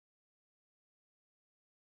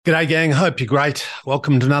G'day, gang. Hope you're great.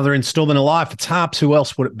 Welcome to another installment of Life. It's Harps. Who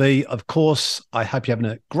else would it be? Of course, I hope you're having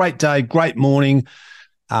a great day, great morning,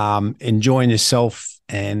 enjoying yourself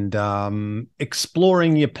and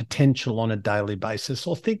exploring your potential on a daily basis,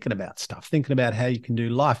 or thinking about stuff, thinking about how you can do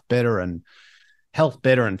life better and health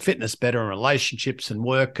better and fitness better and relationships and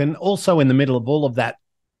work. And also in the middle of all of that,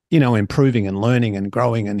 improving and learning and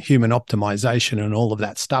growing and human optimization and all of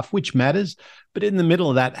that stuff, which matters. But in the middle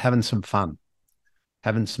of that, having some fun,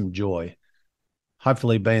 having some joy,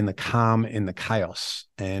 hopefully being the calm in the chaos,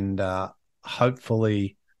 and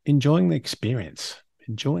hopefully enjoying the experience.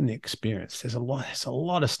 There's a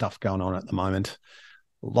lot of stuff going on at the moment.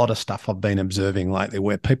 A lot of stuff I've been observing lately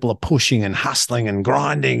where people are pushing and hustling and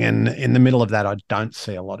grinding. And in the middle of that, I don't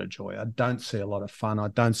see a lot of joy. I don't see a lot of fun. I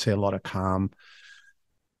don't see a lot of calm.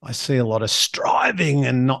 I see a lot of striving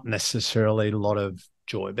and not necessarily a lot of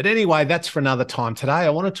joy. But anyway, that's for another time. Today, I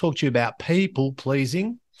want to talk to you about people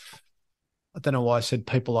pleasing. I don't know why I said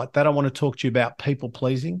people like that. I want to talk to you about people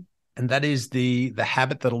pleasing. And that is the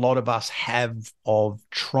habit that a lot of us have of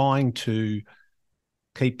trying to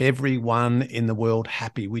keep everyone in the world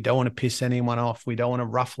happy. We don't want to piss anyone off. We don't want to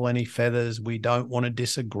ruffle any feathers. We don't want to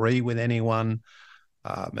disagree with anyone.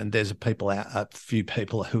 And there's a few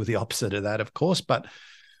people who are the opposite of that, of course. But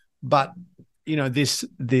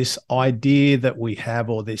this idea that we have,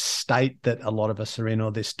 or this state that a lot of us are in,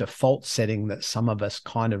 or this default setting that some of us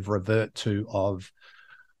kind of revert to of,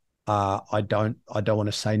 I don't want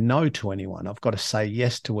to say no to anyone. I've got to say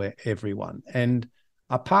yes to everyone. And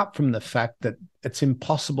apart from the fact that it's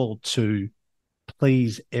impossible to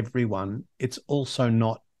please everyone, it's also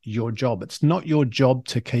not your job. It's not your job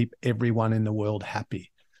to keep everyone in the world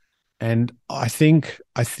happy. And I think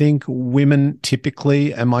women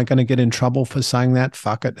typically, am I going to get in trouble for saying that?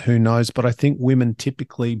 Fuck it, who knows? But I think women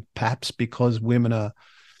typically, perhaps because women are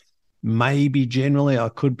maybe generally, I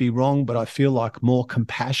could be wrong, but I feel like more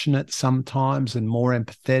compassionate sometimes and more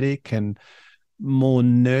empathetic and more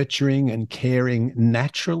nurturing and caring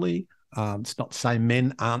naturally. It's not to say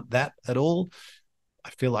men aren't that at all. I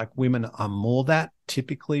feel like women are more that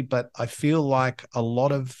typically, but I feel like a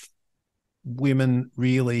lot of women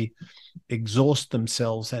really exhaust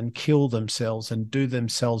themselves and kill themselves and do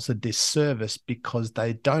themselves a disservice because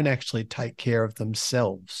they don't actually take care of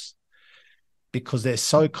themselves, because they're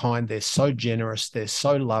so kind, they're so generous, they're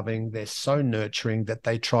so loving, they're so nurturing that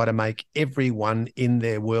they try to make everyone in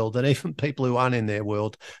their world, and even people who aren't in their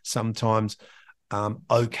world sometimes,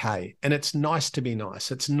 okay. And it's nice to be nice.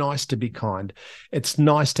 It's nice to be kind. It's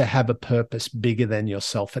nice to have a purpose bigger than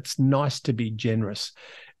yourself. It's nice to be generous.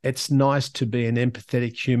 It's nice to be an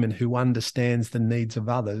empathetic human who understands the needs of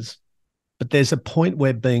others. But there's a point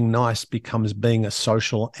where being nice becomes being a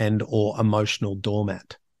social and or emotional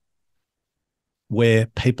doormat, where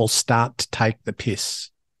people start to take the piss.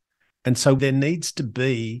 And so there needs to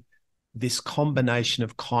be this combination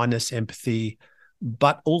of kindness, empathy,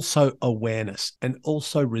 but also awareness and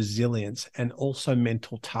also resilience and also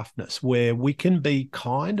mental toughness, where we can be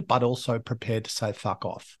kind, but also prepared to say fuck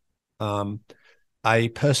off. A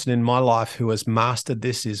person in my life who has mastered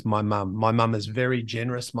this is my mum. My mum is very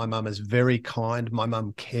generous. My mum is very kind. My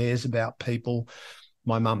mum cares about people.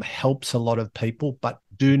 My mum helps a lot of people, but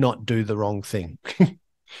do not do the wrong thing,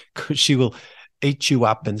 because she will eat you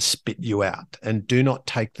up and spit you out. And do not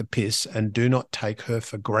take the piss, and do not take her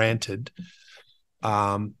for granted,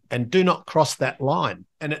 and do not cross that line.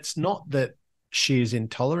 And it's not that she is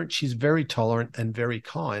intolerant. She's very tolerant and very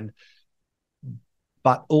kind,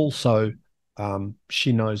 but also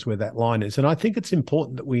she knows where that line is. And I think it's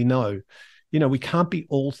important that we know, we can't be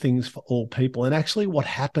all things for all people. And actually what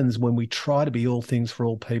happens when we try to be all things for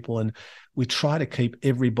all people and we try to keep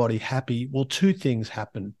everybody happy, well, two things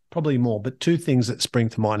happen, probably more, but two things that spring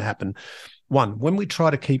to mind happen. One, when we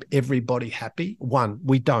try to keep everybody happy,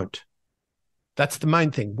 we don't. That's the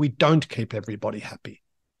main thing. We don't keep everybody happy,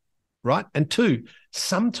 right? And two,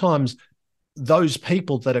 sometimes those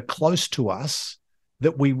people that are close to us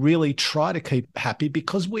that we really try to keep happy,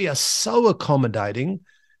 because we are so accommodating,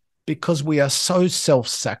 because we are so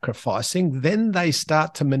self-sacrificing, then they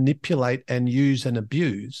start to manipulate and use and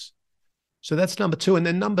abuse. So that's number two. And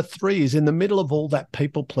then number three is, in the middle of all that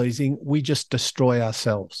people pleasing, we just destroy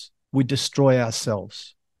ourselves. We destroy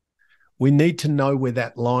ourselves. We need to know where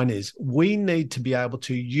that line is. You need to be able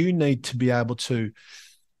to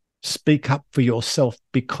speak up for yourself,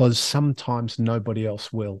 because sometimes nobody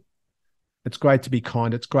else will. It's great to be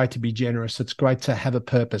kind. It's great to be generous. It's great to have a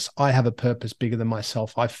purpose. I have a purpose bigger than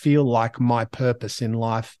myself. I feel like my purpose in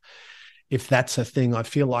life, if that's a thing, I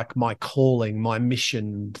feel like my calling, my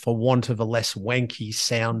mission, for want of a less wanky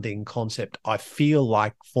sounding concept, I feel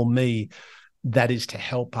like for me, that is to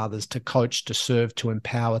help others, to coach, to serve, to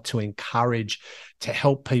empower, to encourage, to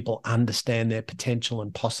help people understand their potential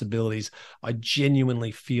and possibilities. I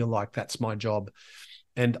genuinely feel like that's my job.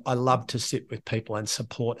 And I love to sit with people and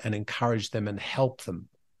support and encourage them and help them.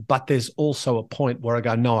 But there's also a point where I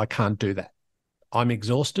go, no, I can't do that. I'm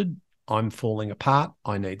exhausted. I'm falling apart.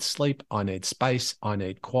 I need sleep. I need space. I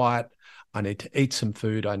need quiet. I need to eat some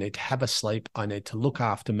food. I need to have a sleep. I need to look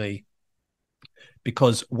after me.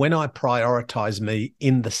 Because when I prioritize me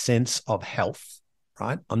in the sense of health,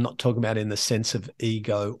 right? I'm not talking about in the sense of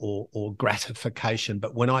ego or gratification,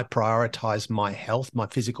 but when I prioritize my health, my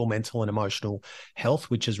physical, mental, and emotional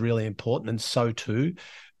health, which is really important, and so too,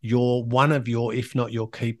 one of your, if not your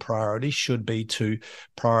key priority, should be to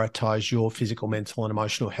prioritize your physical, mental, and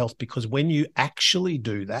emotional health. Because when you actually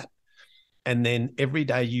do that, and then every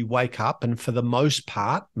day you wake up, and for the most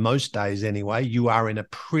part, most days anyway, you are in a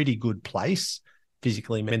pretty good place,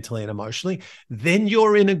 physically, mentally, and emotionally, then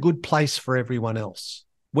you're in a good place for everyone else.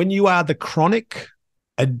 When you are the chronic,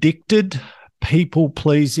 addicted,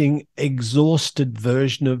 people-pleasing, exhausted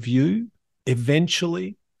version of you,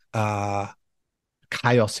 eventually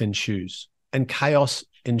chaos ensues. And chaos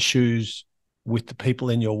ensues with the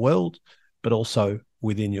people in your world, but also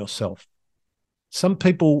within yourself. Some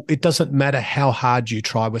people, it doesn't matter how hard you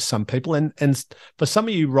try with some people. And for some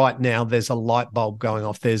of you right now, there's a light bulb going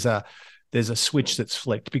off. There's a switch that's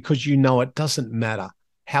flicked, because you know it doesn't matter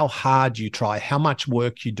how hard you try, how much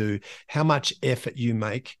work you do, how much effort you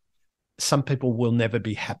make. Some people will never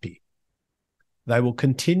be happy. They will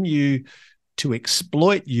continue to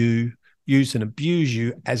exploit you, use and abuse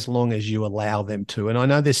you as long as you allow them to. And I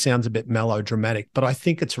know this sounds a bit melodramatic, but I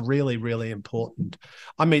think it's really, really important.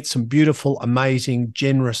 I meet some beautiful, amazing,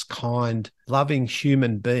 generous, kind, loving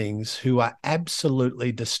human beings who are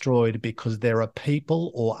absolutely destroyed because there are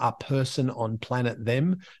people or a person on planet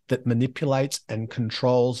them that manipulates and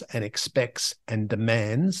controls and expects and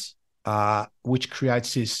demands, which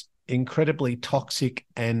creates this incredibly toxic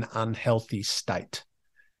and unhealthy state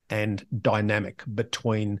and dynamic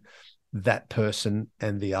between that person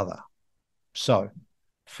and the other. So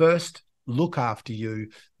first, look after you,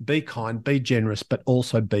 be kind, be generous, but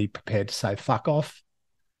also be prepared to say fuck off.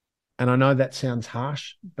 And I know that sounds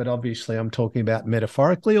harsh, but obviously I'm talking about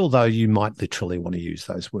metaphorically, although you might literally want to use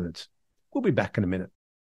those words. We'll be back in a minute.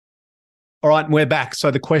 All right, and we're back. So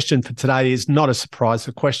the question for today is not a surprise.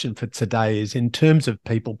 The question for today is, in terms of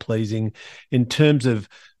people pleasing, in terms of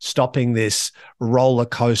stopping this roller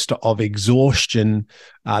coaster of exhaustion,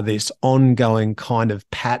 this ongoing kind of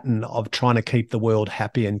pattern of trying to keep the world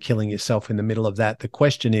happy and killing yourself in the middle of that, the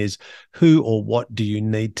question is, who or what do you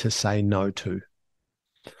need to say no to?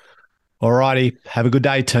 All righty, have a good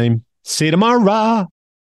day, team. See you tomorrow.